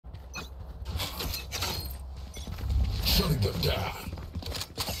Shutting them down.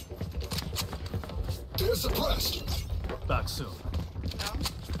 They're suppressed. Back soon.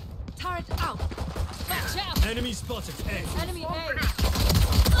 Turret out. Watch out. Enemy spotted. A. Enemy A.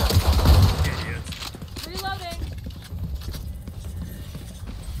 Idiot. Reloading.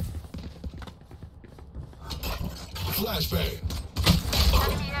 Flashbang.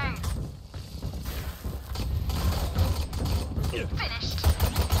 Enemy A. Finished.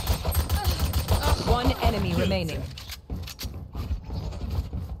 One enemy remaining.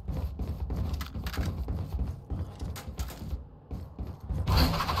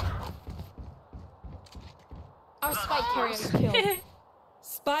 Our spike carrier is killed.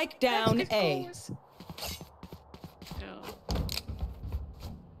 Spike down A. Joo.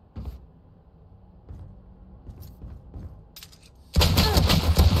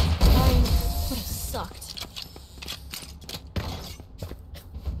 Would have sucked.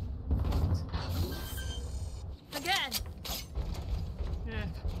 Again. Jep.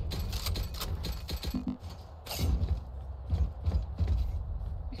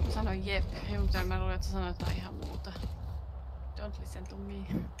 Miksi mä sanoin jep? Mä luulen, että sä sanoit jotain ihan muuta. Don't listen to me.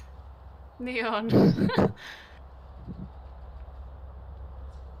 Niin on.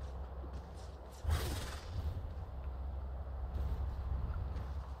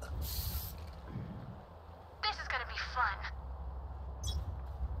 This is gonna be fun.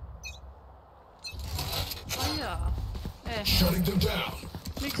 Ai jaa. Shutting them down.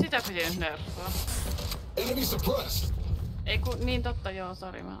 Miksi sitä piti nyt nerfaa? Enemy suppressed. Ei kun, niin totta joo,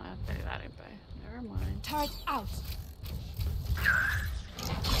 sori mä ajattelin väärinpäin. Never mind. Turret out.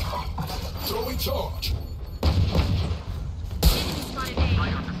 Throwing charge. Enemy spotted A.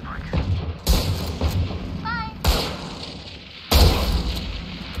 I got the spike. Bye.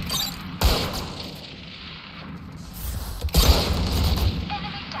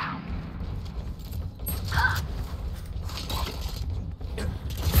 Enemy down.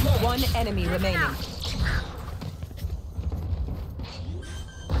 One enemy remaining.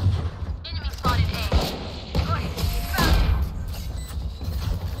 Enemy spotted A. Good. Found it.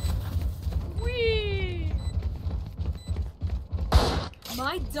 Whee!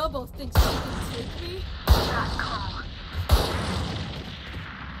 My double thinks she can take me. That call.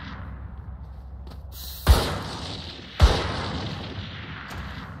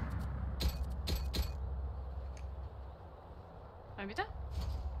 Ai mitä?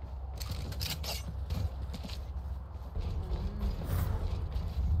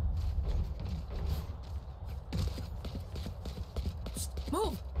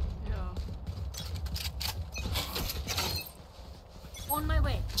 Move. Joo. On my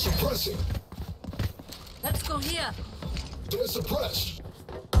way. Suppressing. Let's go here. They're suppressed.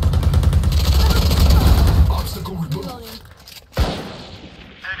 Obstacle removed. Reloading.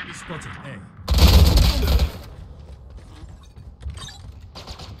 Enemy spotted. A.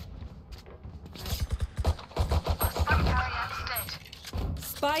 Spike carrier is dead.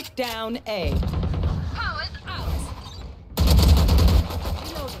 Spike down A. Powers out.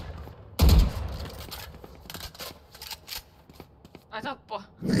 Reloading. Ai tappo.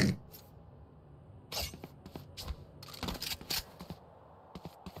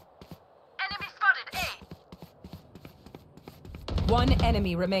 Enemy spotted A. One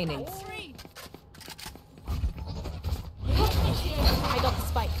enemy remaining. Three. I got the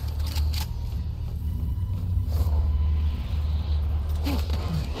spike.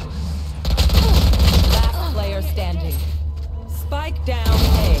 Last player standing. Spike down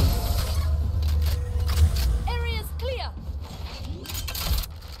A. Area's clear.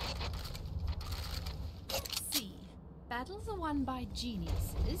 See, battles are won by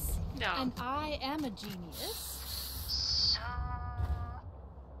geniuses, Yeah. and I am a genius. So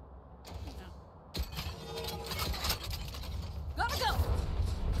Gotta go.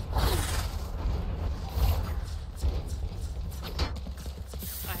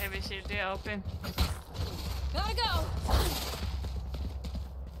 I heavy shield open. Gotta go.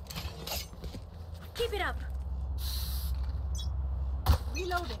 Keep it up.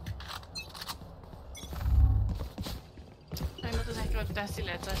 Reloading. Ei mä ehkä voi tehdä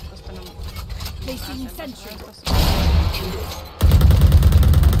silleen, että sä olisit ostanut... Placing sentry.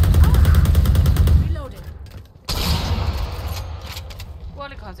 Reloading.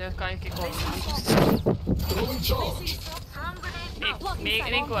 Kuolikohan se, jos kaikki kolme? Throwing charge. Hand grenade out.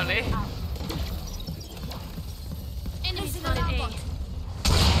 Niin kuoli. Enemy spotted A.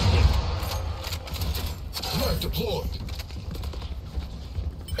 Knife deployed.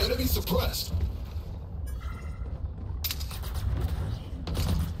 Enemy suppressed.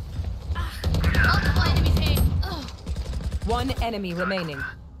 Multiple enemies A. One enemy remaining.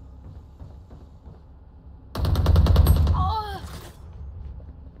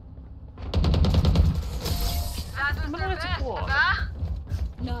 kuole.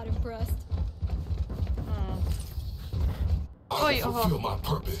 Not impressed. I Oi, will oho. fulfill my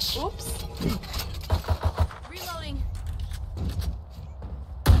purpose. Ups. Reloading.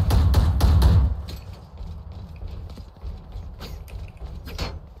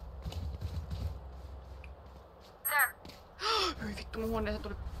 Hyi vittu, mun huoneeseen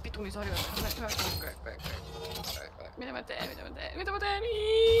tuli pituni sarjoja. Mitä mä teen?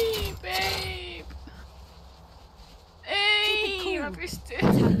 Babe! Ei, mä pystyn.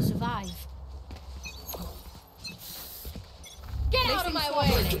 That's how you survive. Get out of my way!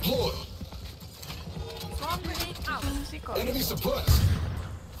 Knife deployed. Bomb grenade out. Enemy suppressed.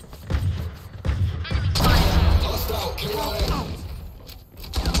 Hostile KIA.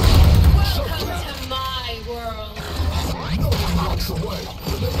 Welcome to my world. No one walks away.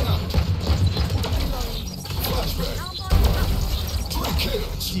 Grenade out. Flashbang. 3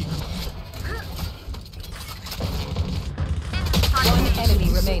 kills. One enemy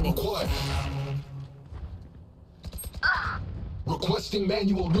remaining. Required. Requesting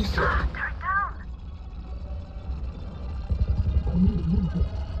manual reset.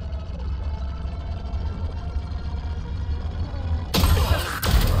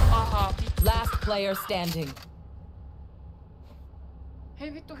 Aha, Last player standing.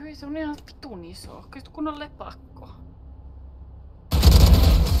 hei vittu hyi, se on ihan vitun iso. Kyllä kun on lepakko.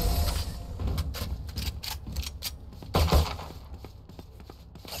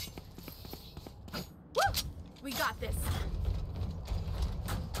 We got this.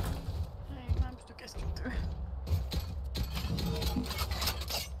 Ei, mä en pysty keskittyä.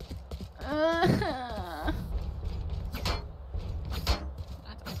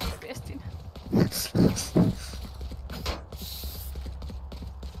 Lähetän viestin.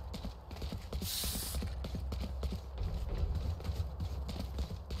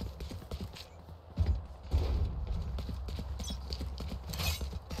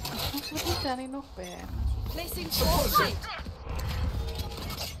 Onko se mitään niin nopea? Placing Suppress force it.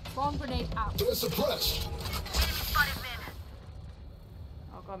 Bomb grenade out. They're suppressed.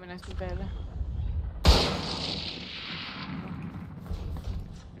 Alkaa mennä sitten peille.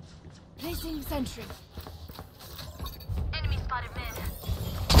 Placing sentry.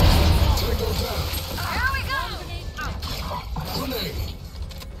 Tango down. Here we go. Grenade out. Grenade.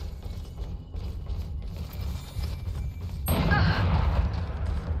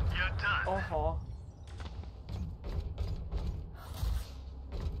 Oho.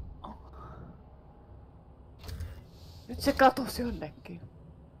 Nyt se katosi jonnekin.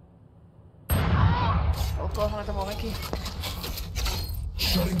 Olkoonhan tämä olenkin.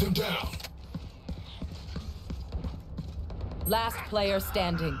 Shutting them down. Last player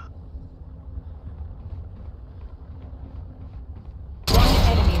standing. One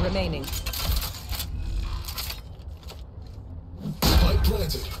enemy remaining. Light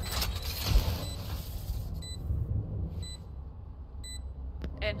planted.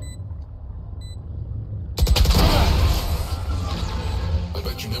 En. I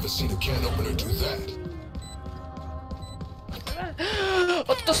bet you never seen a can opener do that.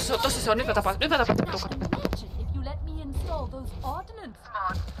 Tossa se on, nyt mä tapaan. Imagine if you let me install those ordnance.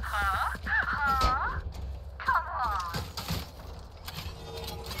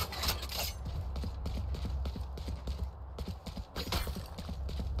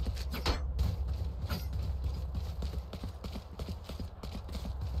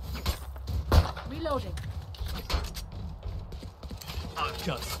 Reloading. I've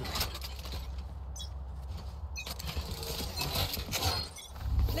got through.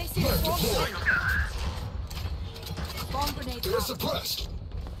 Placing Knife bomb deployed. Bomb grenade They're out. suppressed.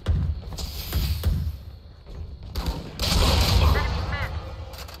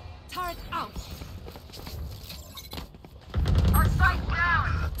 Turret out.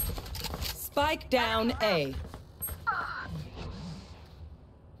 Spike down A.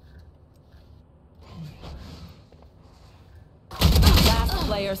 Last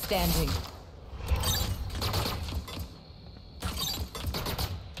player standing.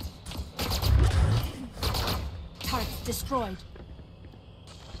 Turret destroyed.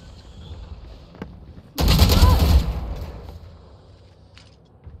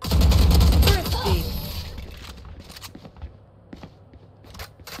 Thrifty.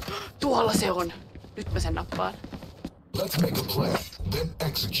 Tuolla se on. Nyt mä sen nappaan. Let's make a plan, then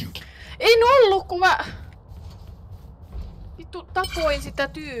execute. En ollut, kun mä... Vittu, tapoin sitä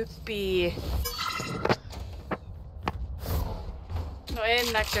tyyppiä. No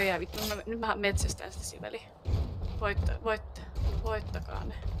en näköjään, vittu. Nyt mä metsästän sitä siveli. Voittakaa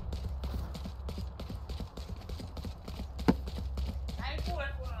ne.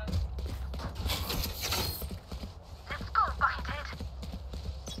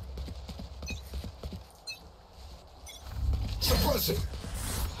 Suppressing.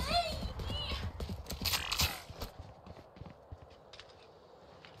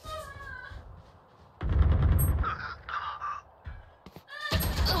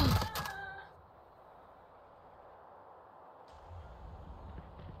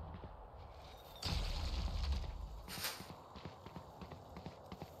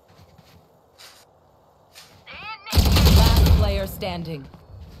 Last player standing.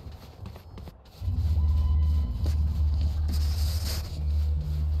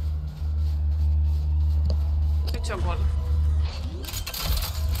 Nyt se on kuollut.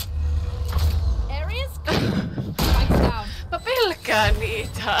 Areas? Spikes down. Mä pelkään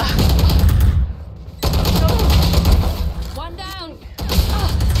niitä. One down.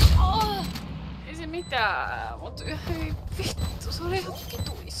 Ei se mitään, mut hei vittu, se oli ihan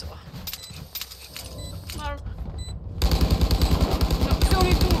vituisoa. No, se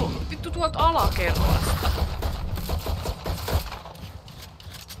oli tullut vittu tuolta alakerrasta.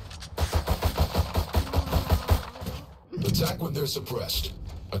 Attack when they're suppressed.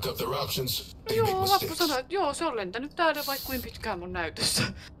 I cut their options. They make Joo, Lappu mistakes. sanoi, että joo, se on lentänyt täällä vaikka kuin pitkään mun näytössä.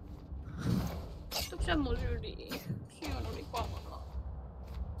 Tuu sen mun syliin. Sion oli pahaa.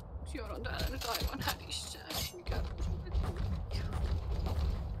 Sion on täällä nyt aivan hädissään. Mikä sulle tuli?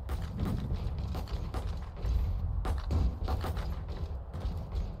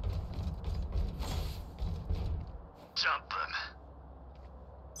 Jump them.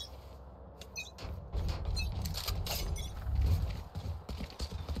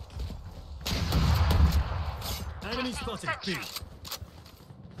 Enemy spotted B.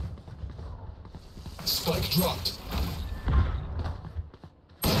 Spike dropped.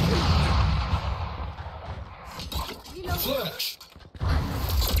 Flash.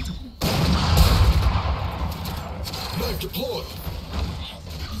 Knife deployed.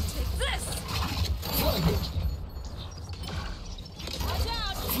 Take this. Fragment. Watch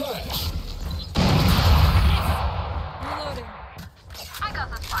out. Flash. Reloading. I got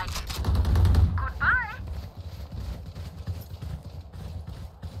the spike. Goodbye.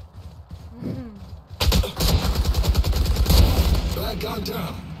 Bad guy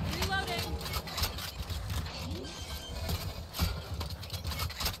down. Reloading.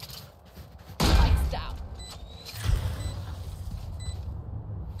 Spikes down.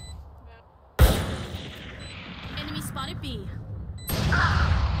 Enemy spotted B.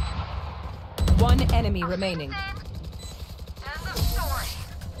 One enemy remaining. End of story.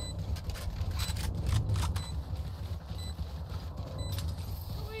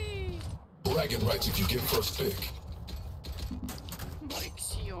 Bragging rights if you get first pick.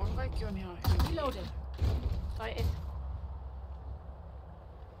 Miksi on? Kaikki on ihan hyvin. Reloading. Tai et.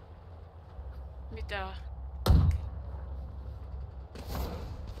 Mitä?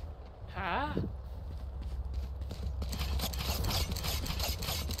 Hää?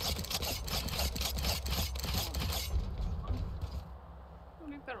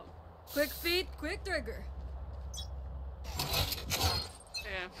 Oli perun. Quick feet, quick trigger.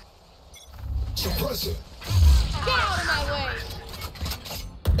 Suppressing. Get out of my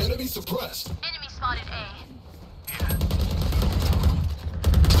way. Enemy suppressed. Enemy spotted A.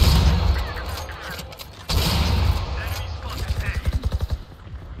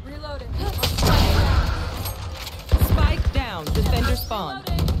 Reloading. Spike down. Defender spawn.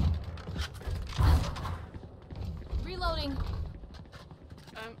 Reloading.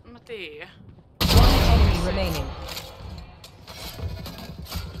 Mä tiedän. One enemy remaining.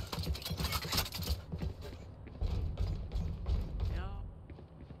 Joo.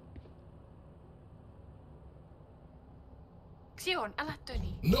 Sion, älä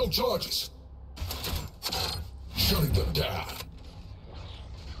töni. No charges. Shutting them down.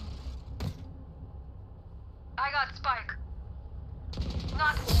 I got spike.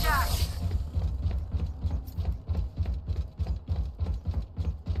 Not jack.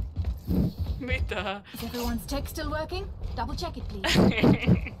 Mitä? Is everyone's tech still working? Double check it,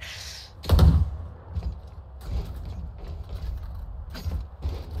 please.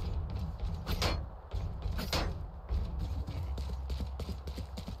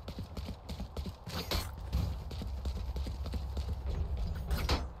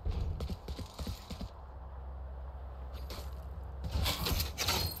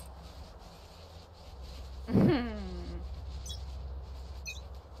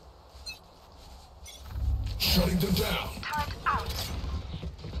 Shutting them down. Turret out.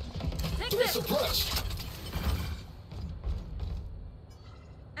 Take They're this. suppressed.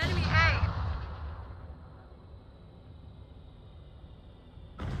 Enemy A.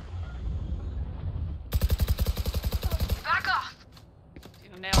 Back off.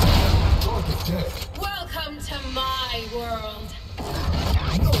 Siinä on ne on. Target dead. Welcome to my world.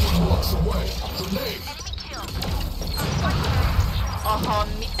 away. Grenade. Oho,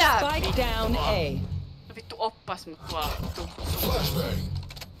 mitä Spike down A. No vittu oppas mut tuolla. Flashbang.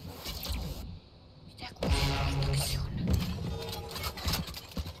 Mitä kuitenkin on?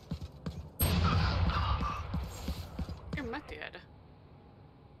 En mä tiedä.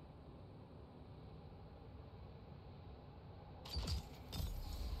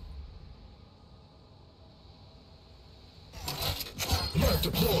 Knife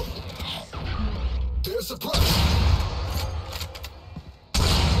deployed. They're suppressed.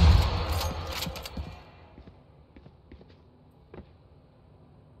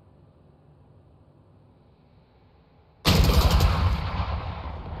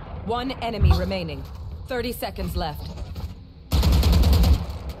 One enemy remaining. 30 seconds left.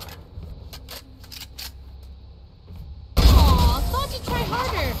 Aw, thought you'd try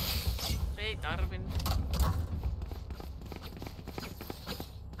harder. Ei tarvin.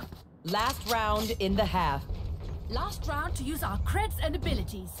 Last round in the half. Last round to use our creds and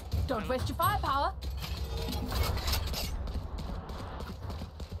abilities. Don't waste your firepower.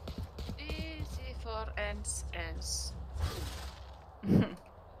 Easy for ends.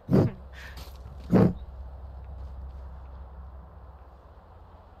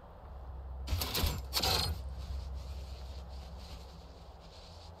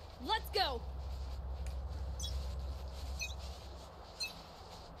 Let's go.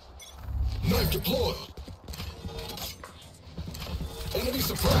 Knife deployed. Enemy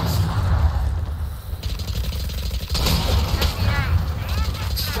suppressed.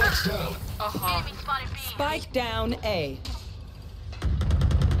 Spikes down. Aha. Spike down A.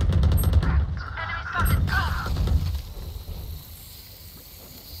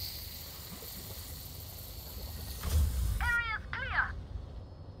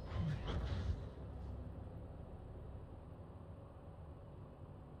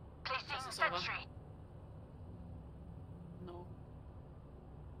 No.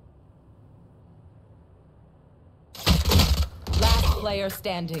 Last player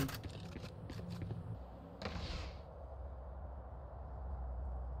standing.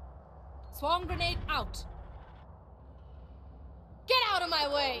 Swarm grenade out. Get out of my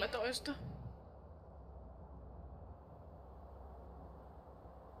way. 13.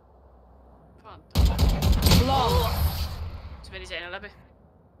 Fanta. Long. Se meni seinän läpi.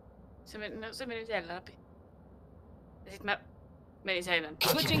 Se meni seinän läpi. Ja sit mä menin seinän.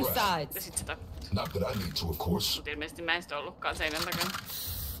 Switching Ja sides. sit sitä. Not that I need to, of course. Mut ilmeisesti mä en sitä ollutkaan seinän takana.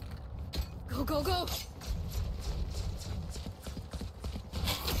 Go, go, go.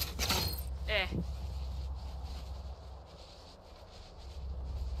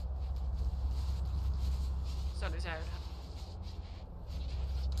 Se oli säyrä.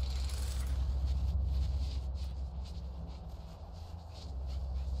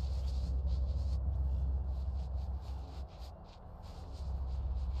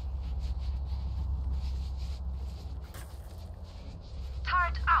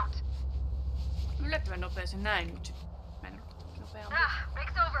 Turret out. Yllättävän nopea se näin, mut sit mä en ollut nopeampi.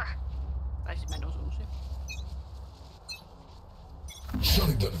 Breaks over. Tai sit mä en osunut siihen.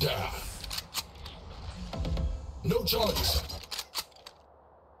 Shutting them down. No charges.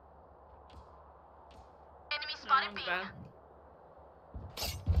 Enemy spotted B. Hyvä.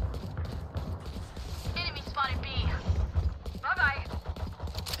 Enemy spotted B. Bye bye.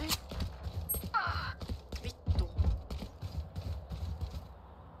 Vittu.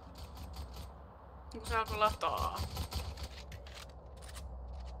 Kun se alkoi lataa.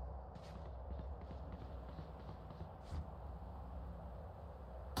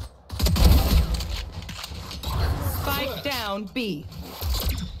 Spike down B.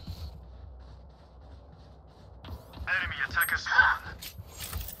 Enemy attacker spawn.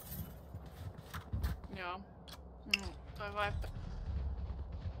 Joo. Toi vibe.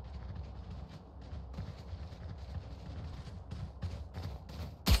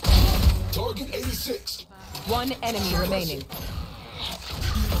 Target 86. One enemy remaining.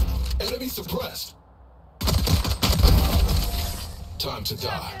 Enemy suppressed. Time to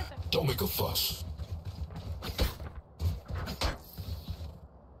die. Don't make a fuss.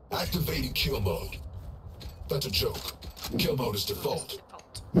 Activating kill mode. That's a joke. Kill mode is default.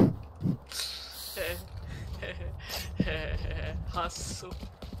 Hassu.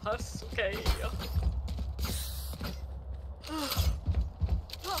 Hassu Keijo.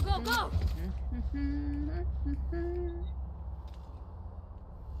 Go, go, go.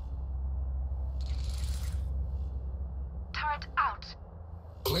 Turret out.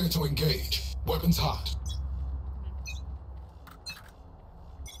 Clear to engage. Weapons hot.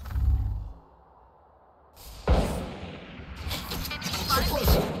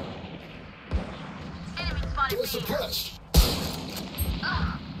 Suppressing. They're suppressed.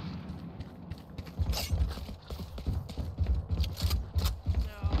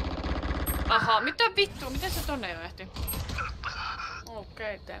 Aha, mitä vittua? Miten se tonne jo ehti?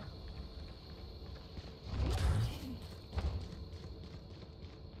 Okei, tee.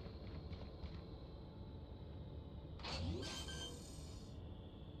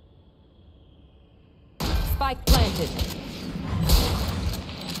 Spike planted.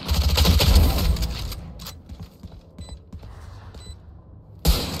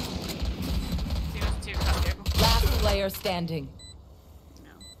 Last player standing.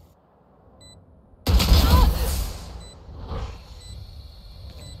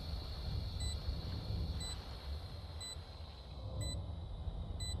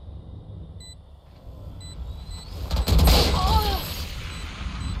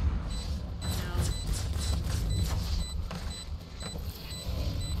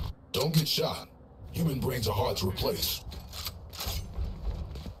 Don't get shot. Human brains are hard to replace.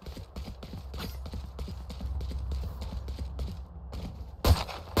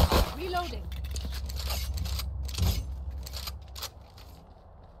 Reloading.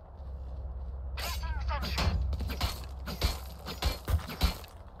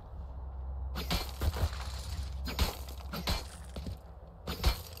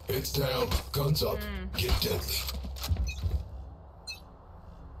 Heads down, guns up, get deadly.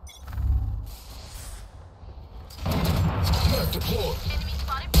 Map deployed.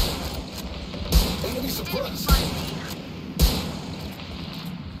 Enemy suppressed.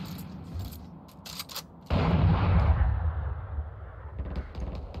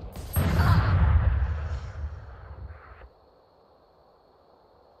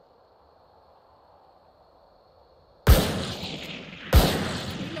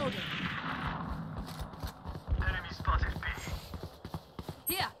 Enemy spotted B.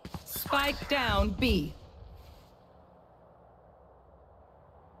 Here. Spike down B.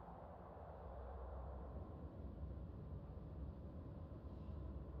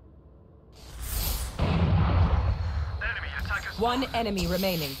 Enemy attackers. One enemy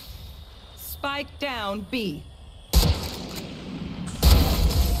remaining. Spike down B.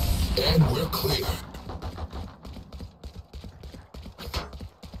 And we're clear.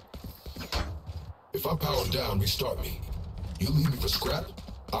 If I power down, restart me. You leave me for scrap,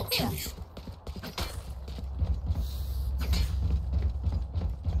 I'll kill you.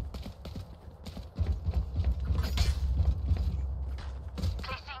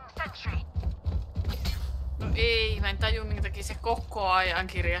 Placing sentry. No ei, mä en taju minkä takia se koko ajan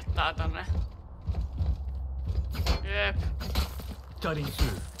kirjoittaa tonne. Jep. Cutting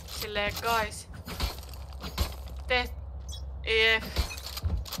through. Silleen, guys. Jep.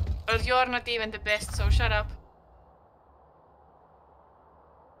 You're not even the best, so shut up.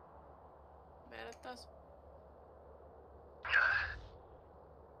 Vedä taas.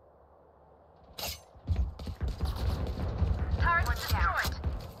 Turret destroyed.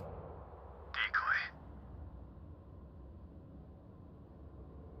 Decoy.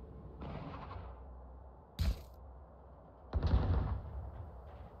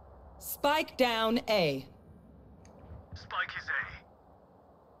 Spike down A. Spike is A.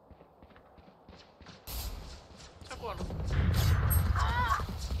 Se on kuollut.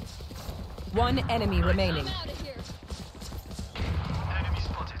 One enemy remaining. Enemy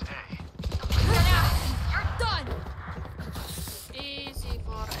spotted A. You're done. Easy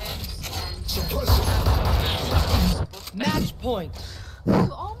for X and Suppress it. Match point.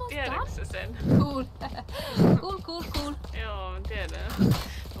 You almost tiedätkö done? sä sen? Cool. Cool. Joo, mä tiedän.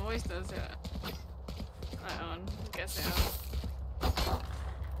 Mä muistan se. Ai on. Mikä se on?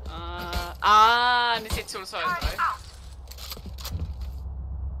 Niin sit sul soi toi. Jaa.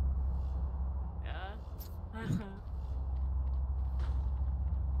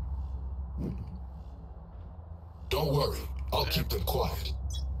 Don't worry, I'll keep them quiet.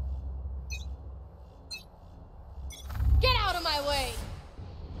 Get out of my way.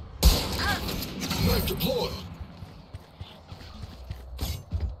 Knife deployed.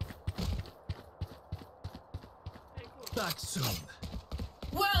 Back soon.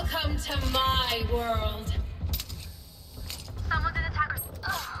 Welcome to my world. Someone's in attacker.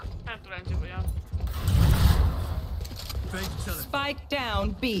 Tää tulee nyt joku joo. Fatality. Spike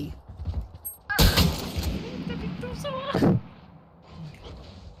down B. Mitä vittua se on?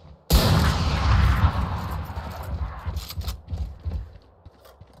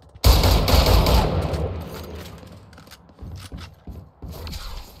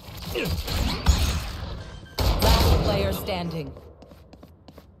 Last player standing.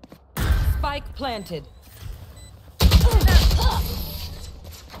 Spike planted.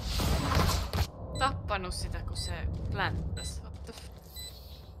 Tappa nappannut sitä, kun se plänttäs. What the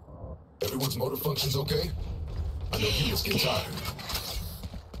Everyone's motor functions okay? I know humans get tired.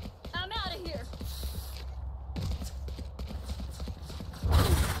 I'm out of here.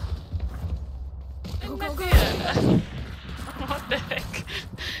 En mä tiedä. What the heck?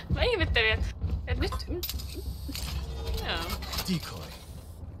 Mä ihmettelin, et nyt... Joo. Decoy.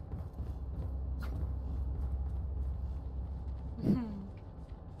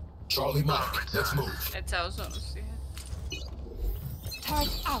 Charlie Mike, let's move. Et sä osunut siihen.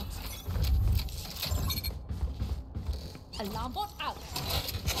 Turret out. Alarm bot out.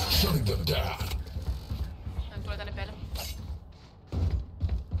 Shutting them down. Hän tulee tänne päälle.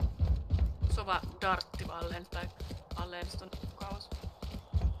 Sova dartti vaan lentää alleen sit on kauas.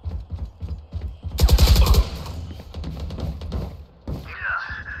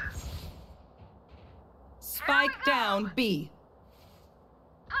 Spike down B.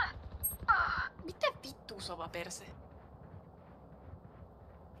 Mitä vittu sova perse?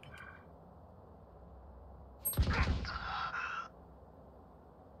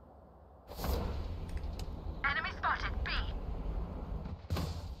 Enemy spotted. B.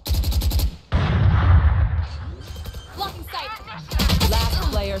 Blocking sight.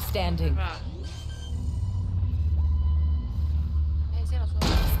 Last player standing. Hyvä. Ei siellä on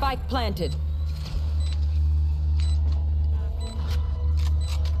suora. Spike planted.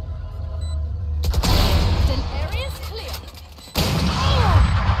 The area's clear.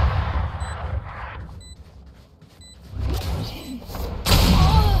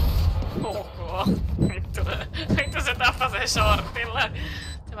 Oho. Vittu se tappaa sen shortilla.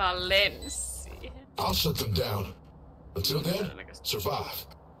 Se vaan lensi siihen. I'll shut them down. Until then, survive.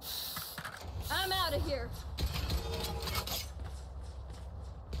 I'm out of here.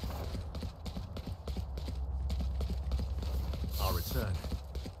 I'll return.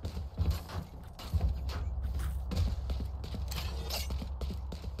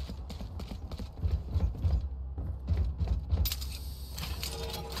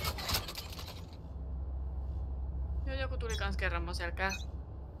 Joo, joku tuli kans kerran mun selkää.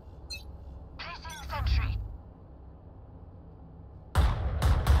 Placing sentry.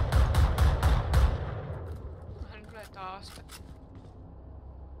 Hän tulee taas.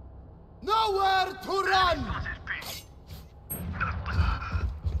 Nowhere to run!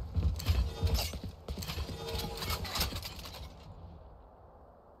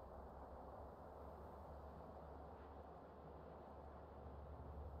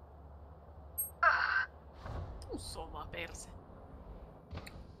 Sova perse.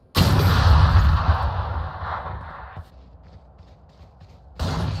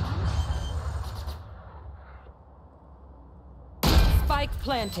 Spike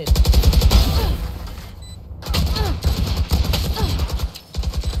planted.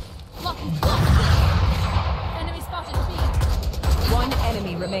 Blocking. Enemy spotted. B. One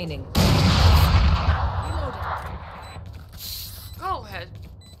enemy remaining. Reloading. Kauheet.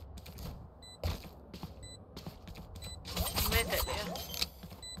 Meteliä.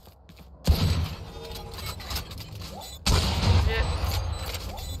 Jep.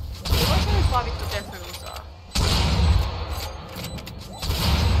 Voiko nyt vaan vittu defrusaa?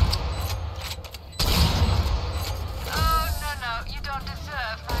 Oh, no, you don't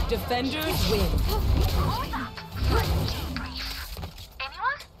deserve my... Defenders win.